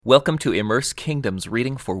Welcome to Immerse Kingdom's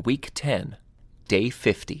reading for Week 10, Day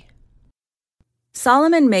 50.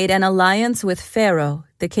 Solomon made an alliance with Pharaoh,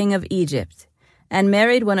 the king of Egypt, and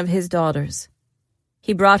married one of his daughters.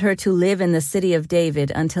 He brought her to live in the city of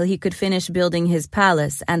David until he could finish building his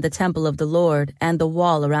palace and the temple of the Lord and the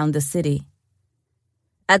wall around the city.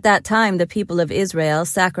 At that time, the people of Israel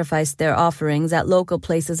sacrificed their offerings at local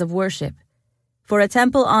places of worship, for a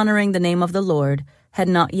temple honoring the name of the Lord had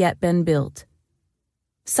not yet been built.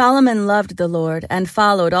 Solomon loved the Lord and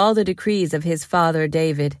followed all the decrees of his father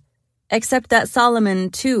David, except that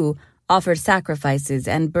Solomon, too, offered sacrifices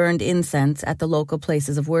and burned incense at the local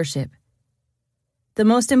places of worship. The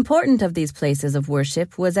most important of these places of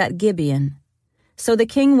worship was at Gibeon. So the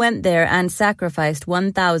king went there and sacrificed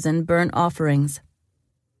 1,000 burnt offerings.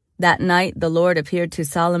 That night the Lord appeared to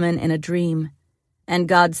Solomon in a dream, and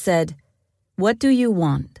God said, "What do you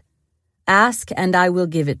want? Ask, and I will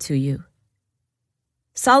give it to you."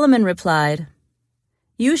 Solomon replied,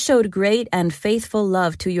 "You showed great and faithful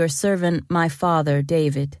love to your servant my father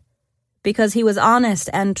David, because he was honest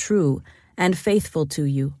and true and faithful to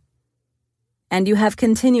you. And you have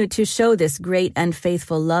continued to show this great and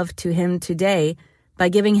faithful love to him today by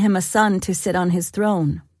giving him a son to sit on his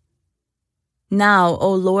throne. Now,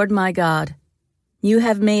 O Lord my God, you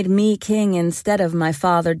have made me king instead of my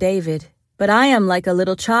father David, but I am like a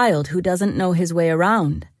little child who doesn't know his way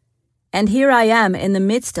around. And here I am in the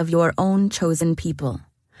midst of your own chosen people,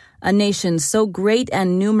 a nation so great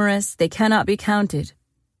and numerous they cannot be counted.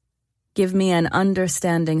 Give me an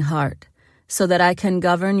understanding heart, so that I can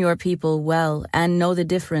govern your people well and know the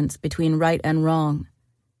difference between right and wrong.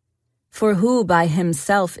 For who by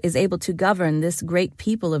himself is able to govern this great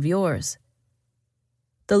people of yours?"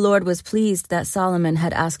 The Lord was pleased that Solomon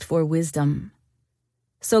had asked for wisdom.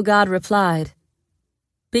 So God replied,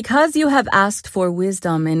 "Because you have asked for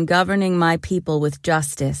wisdom in governing my people with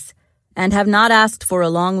justice, and have not asked for a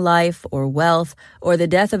long life or wealth or the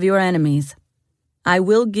death of your enemies, I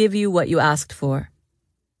will give you what you asked for.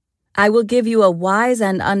 I will give you a wise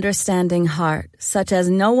and understanding heart, such as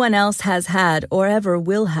no one else has had or ever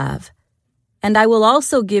will have. And I will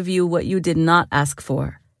also give you what you did not ask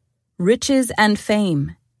for, riches and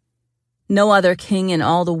fame. No other king in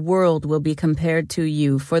all the world will be compared to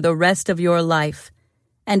you for the rest of your life.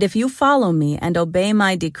 And if you follow me and obey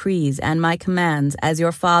my decrees and my commands as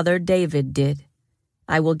your father David did,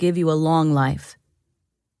 I will give you a long life."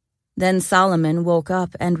 Then Solomon woke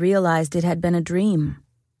up and realized it had been a dream.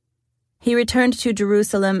 He returned to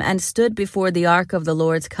Jerusalem and stood before the Ark of the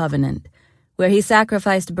Lord's covenant, where he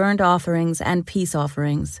sacrificed burnt offerings and peace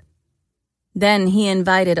offerings. Then he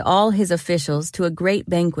invited all his officials to a great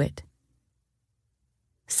banquet.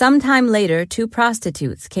 Sometime later, 2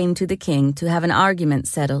 prostitutes came to the king to have an argument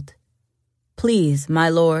settled. "Please, my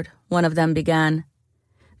lord," one of them began,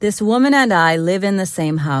 "this woman and I live in the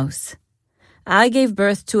same house. I gave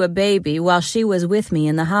birth to a baby while she was with me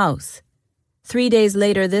in the house. 3 days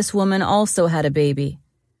later, this woman also had a baby.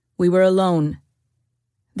 We were alone.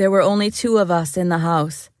 There were only 2 of us in the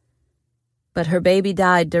house. But her baby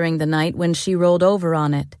died during the night when she rolled over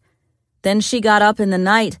on it. Then she got up in the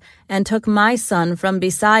night and took my son from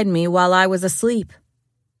beside me while I was asleep.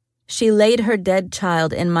 She laid her dead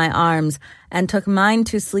child in my arms and took mine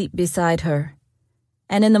to sleep beside her.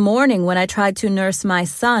 And in the morning when I tried to nurse my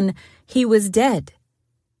son, he was dead.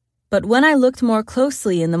 But when I looked more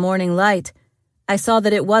closely in the morning light, I saw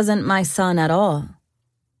that it wasn't my son at all."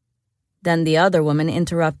 Then the other woman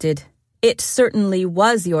interrupted, "It certainly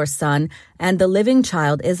was your son, and the living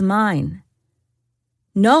child is mine."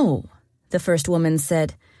 "No," the first woman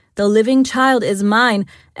said, "the living child is mine,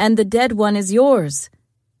 and the dead one is yours."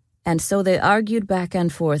 And so they argued back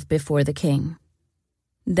and forth before the king.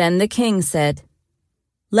 Then the king said,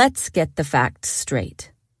 "Let's get the facts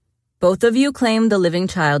straight. Both of you claim the living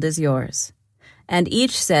child is yours, and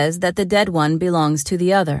each says that the dead one belongs to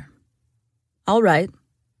the other. All right,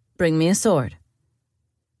 bring me a sword."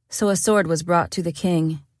 So a sword was brought to the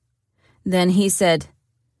king. Then he said,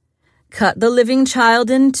 "Cut the living child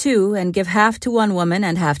in 2 and give half to one woman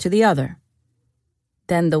and half to the other."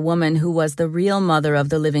 Then the woman who was the real mother of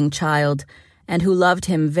the living child and who loved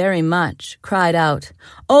him very much cried out,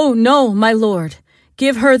 "Oh no, my lord!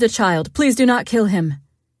 Give her the child. Please do not kill him."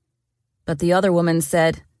 But the other woman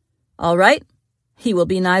said, "All right, he will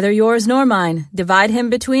be neither yours nor mine. Divide him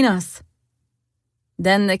between us."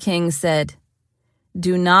 Then the king said,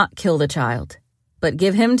 "Do not kill the child, but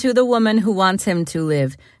give him to the woman who wants him to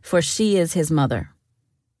live, for she is his mother."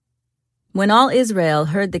 When all Israel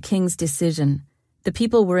heard the king's decision, the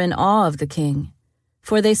people were in awe of the king,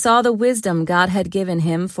 for they saw the wisdom God had given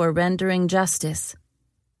him for rendering justice.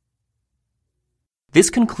 This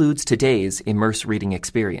concludes today's Immerse Reading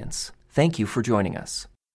Experience. Thank you for joining us.